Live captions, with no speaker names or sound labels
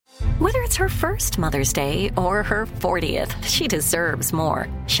Whether it's her first Mother's Day or her 40th, she deserves more.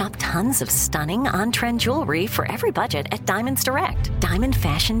 Shop tons of stunning on-trend jewelry for every budget at Diamonds Direct. Diamond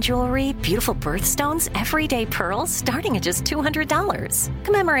fashion jewelry, beautiful birthstones, everyday pearls starting at just $200.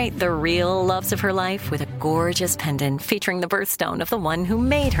 Commemorate the real loves of her life with a gorgeous pendant featuring the birthstone of the one who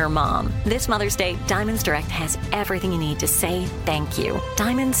made her mom. This Mother's Day, Diamonds Direct has everything you need to say thank you.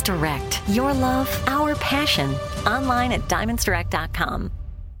 Diamonds Direct. Your love, our passion. Online at diamondsdirect.com.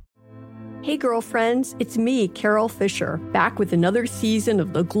 Hey girlfriends, it's me, Carol Fisher, back with another season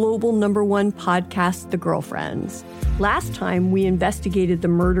of the global #1 podcast, The Girlfriends. Last time, we investigated the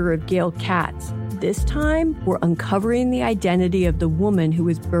murder of Gail Katz. This time, we're uncovering the identity of the woman who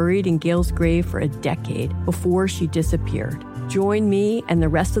was buried in Gail's grave for a decade before she disappeared. Join me and the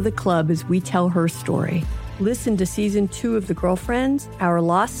rest of the club as we tell her story. Listen to Season 2 of The Girlfriends, Our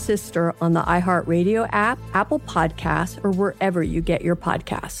Lost Sister on the iHeartRadio app, Apple Podcasts, or wherever you get your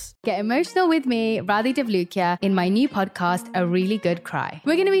podcasts. Get emotional with me, Radhi Devlukia, in my new podcast, A Really Good Cry.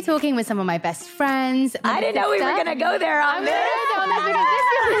 We're going to be talking with some of my best friends. I didn't know we were going to go there on this.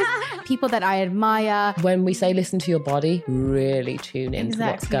 People that I admire. When we say listen to your body, really tune into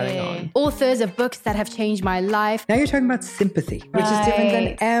what's going on. Authors of books that have changed my life. Now you're talking about sympathy, which is different than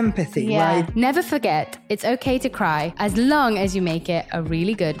empathy, right? Never forget, it's okay to cry as long as you make it a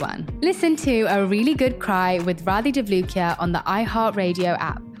really good one. Listen to A Really Good Cry with Radhi Devlukia on the iHeartRadio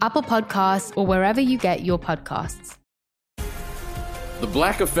app, Apple Podcasts, or wherever you get your podcasts. The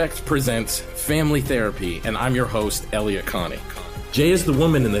Black Effect presents Family Therapy, and I'm your host, Elliot Connie. Jay is the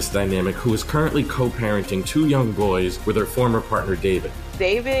woman in this dynamic who is currently co-parenting 2 young boys with her former partner, David.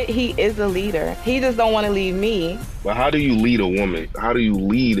 David, he is a leader. He just don't want to leave me. But how do you lead a woman? How do you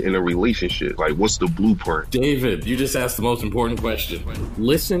lead in a relationship? Like, what's the blueprint? David, you just asked the most important question.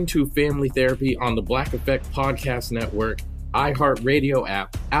 Listen to Family Therapy on the Black Effect Podcast Network, iHeartRadio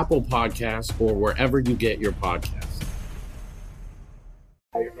app, Apple Podcasts, or wherever you get your podcasts.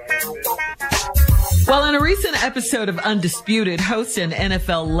 Well, in a recent episode of Undisputed, host and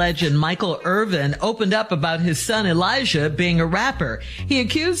NFL legend Michael Irvin opened up about his son Elijah being a rapper. He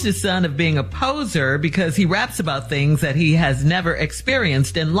accused his son of being a poser because he raps about things that he has never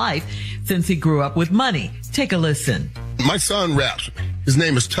experienced in life since he grew up with money. Take a listen. My son raps. His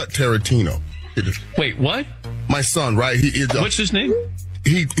name is Tut Tarantino. Wait, what? My son, right? What's his name?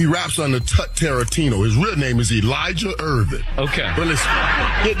 He raps under Tut Tarantino. His real name is Elijah Irvin. Okay. But listen,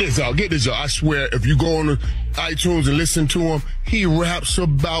 get this out. I swear, if you go on iTunes and listen to him, he raps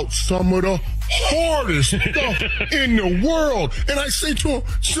about some of the hardest stuff in the world. And I say to him,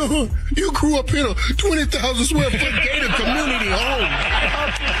 son, you grew up in a 20,000 square foot gated community home. How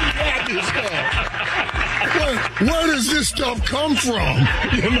can you rap this stuff? Where does this stuff come from?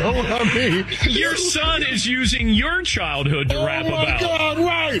 You know what I mean? Your son is using your childhood to rap about. Oh, my God,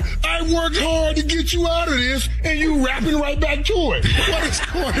 right. I worked hard to get you out of this, and you rapping right back to it. What is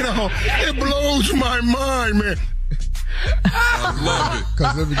going on? It blows my mind, man. I love it.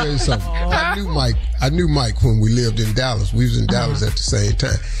 Because let me tell you something. I knew Mike when we lived in Dallas. We was in Dallas at the same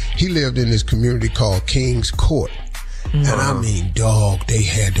time. He lived in this community called King's Court. And I mean, dog, they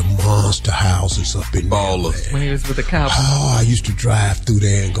had the monster houses up in there. When he was with the Cowboys. Oh, I used to drive through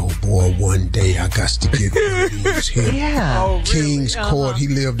there and go, boy, one day I got to get one of these here. Yeah. Oh, really? King's Court, he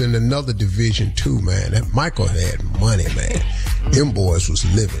lived in another division too, man. That Michael had money, man. Them boys was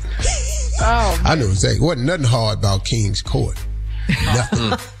living. Oh, I knew exactly. Wasn't nothing hard about King's Court.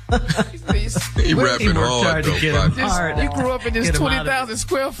 Nothing. He rapping hard though. You grew up in this 20,000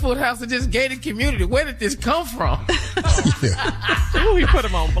 square foot house in this gated community. Where did this come from? Ooh, he put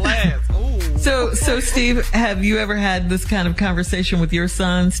him on blast. Ooh. So Steve, have you ever had this kind of conversation with your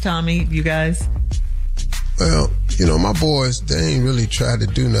sons, Tommy, you guys? Well, you know, my boys, they ain't really tried to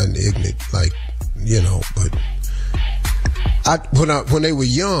do nothing ignorant, like, you know, but when they were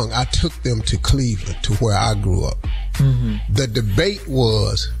young, I took them to Cleveland, to where I grew up. Mm-hmm. The debate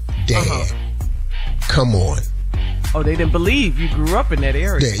was, Dad, come on. Oh, they didn't believe you grew up in that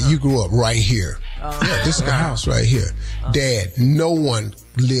area. Dad, you grew up right here. Yeah, this is the house right here. Dad, no one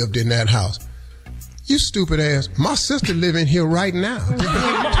lived in that house. You stupid ass. My sister living here right now. You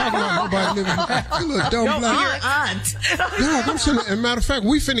talking about nobody living here. You little dumb black. Your aunt. Dog, I'm sitting, as a matter of fact,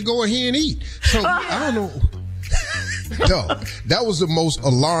 we finna go ahead and eat. So, I don't know. Dog, that was the most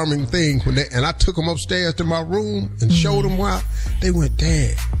alarming thing and I took them upstairs to my room and showed them why. They went,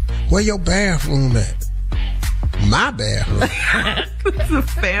 Dad, where your bathroom at? My bathroom. It's a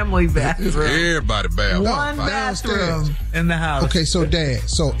family bathroom. Everybody bathroom. One bathroom in the house. Okay, so Dad,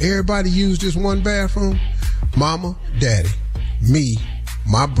 everybody used this one bathroom? Mama, Daddy, me,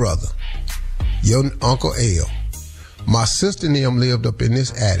 my brother, your Uncle L. My sister and them lived up in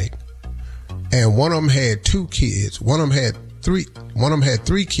this attic. And one of them had 2 kids. One of them had 3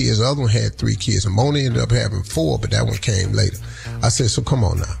 kids. The other one had 3 kids. And Mona ended up having 4, but that one came later. I said, so come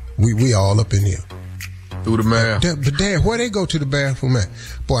on now. We all up in here. Do the math. But Dad, where they go to the bathroom at?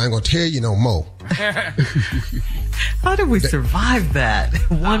 Boy, I ain't gonna tell you no more. How did we survive that?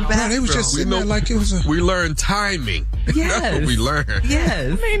 One bathroom. They was just sitting there like it was a... We learned timing. Yes. That's what we learned.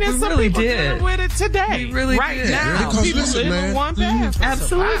 Yes. I mean, there's some really people did. dealing with it today. We really right did. now. Because People listen, live man. in one bathroom.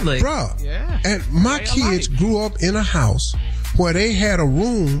 Absolutely. Bruh. Yeah. And my kids grew up in a house where they had a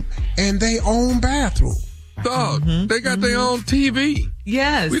room and they own bathroom. Dog, they got their own TV.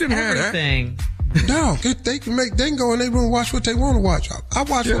 Yes. We didn't everything. have that. Dog, they can go in their room and watch what they want to watch. I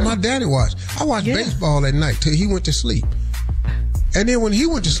watch what my daddy watched. I watched baseball at night till he went to sleep. And then when he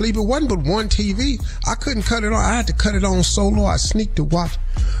went to sleep, it wasn't but one TV. I couldn't cut it on. I had to cut it on so low. I sneaked to watch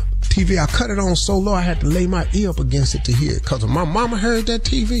TV. I cut it on so low I had to lay my ear up against it to hear it. Because my mama heard that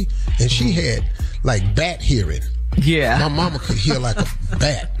TV and she had like bat hearing. Yeah. My mama could hear like a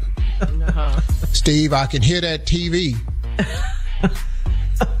bat. Steve, I can hear that TV.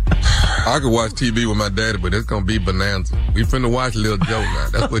 I could watch TV with my daddy, but it's going to be Bonanza. We finna watch Lil Joe now.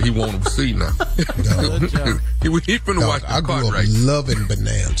 That's what he want to see now. he finna watch the I grew up race. loving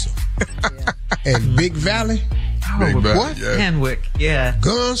Bonanza. And Big Valley. Big Valley, what? yeah. Kenwick, yeah.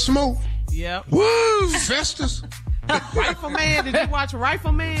 Gunsmoke. Yep. Woo! Festus. Rifleman. Did you watch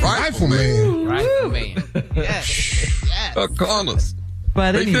Rifleman? Rifleman. Rifleman. Yes. Connors.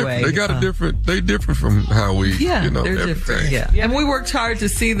 But anyway, they got a different. They different from how we, they're everything. different. Yeah, and we worked hard to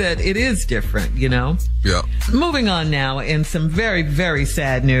see that it is different. Yeah. Moving on now, in some very, very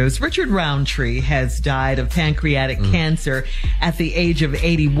sad news, Richard Roundtree has died of pancreatic cancer at the age of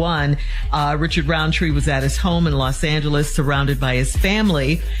 81. Richard Roundtree was at his home in Los Angeles, surrounded by his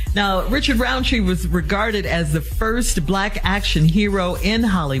family. Now, Richard Roundtree was regarded as the first black action hero in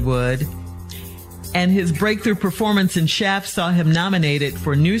Hollywood. And his breakthrough performance in Shaft saw him nominated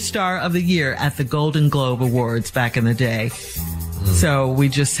for New Star of the Year at the Golden Globe Awards back in the day. So we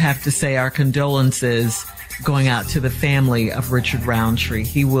just have to say our condolences going out to the family of Richard Roundtree.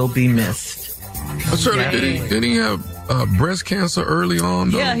 He will be missed. Did he have breast cancer early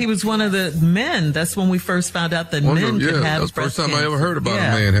on, though? Yeah, he was one of the men. That's when we first found out that men could have that's the breast first time cancer. I ever heard about a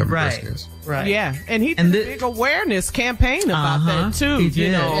man having breast cancer. Right. Yeah, and he did a big awareness campaign about that, too. He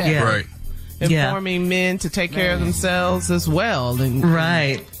did. Right. Informing men to take care of themselves as well, and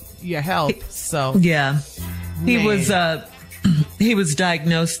your health. So he was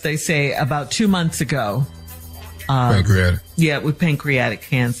diagnosed, they say, about 2 months ago. Pancreatic. Yeah, with pancreatic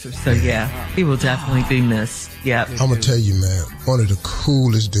cancer. So he will definitely be missed. Yeah, I'm gonna tell you, man, one of the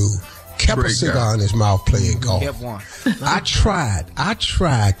coolest dudes. Kept a cigar in his mouth playing golf. I tried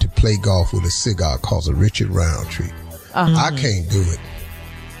to play golf with a cigar called a Richard Roundtree. I can't do it.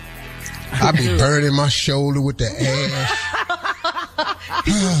 I be burning my shoulder with the ash.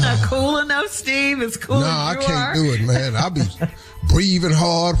 It's not cool enough, Steve. It's cool. No, I can't do it, man. I be breathing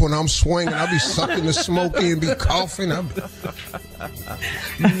hard when I'm swinging. I be sucking the smoke in, be coughing.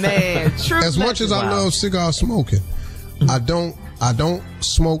 Man, as much as I love cigar smoking, I don't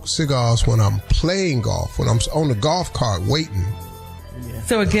smoke cigars when I'm playing golf. When I'm on the golf cart waiting.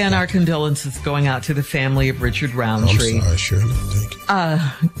 So again, our condolences going out to the family of Richard Roundtree. I'm sorry, Shirley. Thank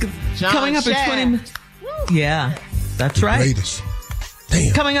you. Coming up at 20 minutes. Yeah, that's right. Greatest.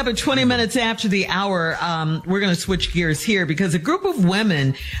 Damn. Coming up at 20 minutes after the hour, we're going to switch gears here because a group of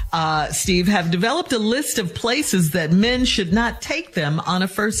women, Steve, have developed a list of places that men should not take them on a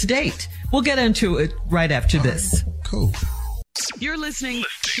first date. We'll get into it right after this. Cool. You're listening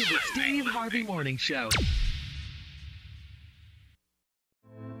to the Steve Harvey Morning Show.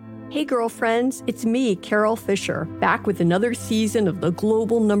 Hey girlfriends, it's me, Carol Fisher, back with another season of the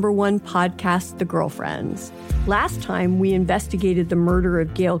global #1 podcast, The Girlfriends. Last time, we investigated the murder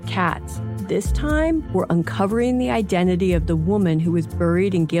of Gail Katz. This time, we're uncovering the identity of the woman who was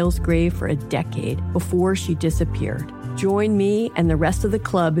buried in Gail's grave for a decade before she disappeared. Join me and the rest of the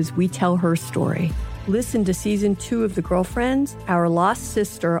club as we tell her story. Listen to Season 2 of The Girlfriends, Our Lost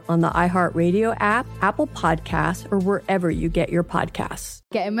Sister on the iHeartRadio app, Apple Podcasts, or wherever you get your podcasts.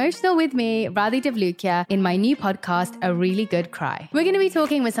 Get emotional with me, Radhi Devlukia, in my new podcast, A Really Good Cry. We're going to be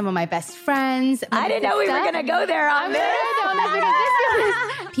talking with some of my best friends. I didn't know we were going to go there on this.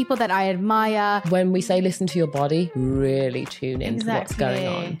 People that I admire. When we say listen to your body, really tune into what's going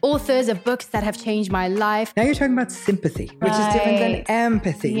on. Authors of books that have changed my life. Now you're talking about sympathy, which is different than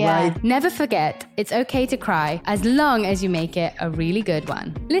empathy, right? Never forget, it's okay to cry as long as you make it a really good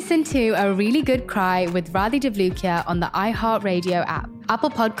one. Listen to A Really Good Cry with Radhi Devlukia on the iHeartRadio app, Apple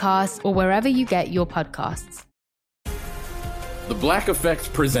Podcasts, or wherever you get your podcasts. The Black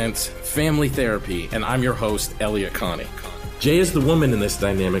Effect presents Family Therapy, and I'm your host, Elliot Connie. Jay is the woman in this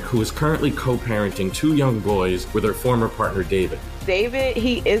dynamic who is currently co-parenting 2 young boys with her former partner, David. David,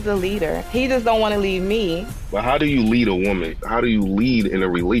 he is a leader. He just don't want to leave me. But how do you lead a woman? How do you lead in a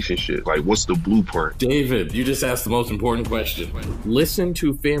relationship? Like, what's the blueprint? David, you just asked the most important question. Listen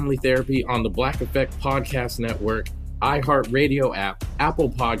to Family Therapy on the Black Effect Podcast Network, iHeartRadio app, Apple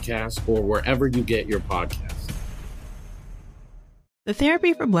Podcasts, or wherever you get your podcasts. The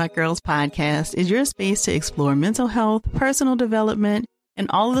Therapy for Black Girls podcast is your space to explore mental health, personal development, and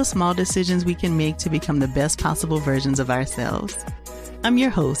all of the small decisions we can make to become the best possible versions of ourselves. I'm your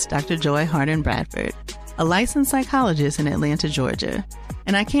host, Dr. Joy Harden Bradford, a licensed psychologist in Atlanta, Georgia,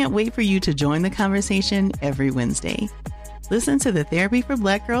 and I can't wait for you to join the conversation every Wednesday. Listen to the Therapy for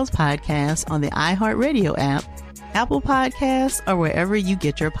Black Girls podcast on the iHeartRadio app, Apple Podcasts, or wherever you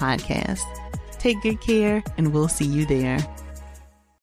get your podcasts. Take good care, and we'll see you there.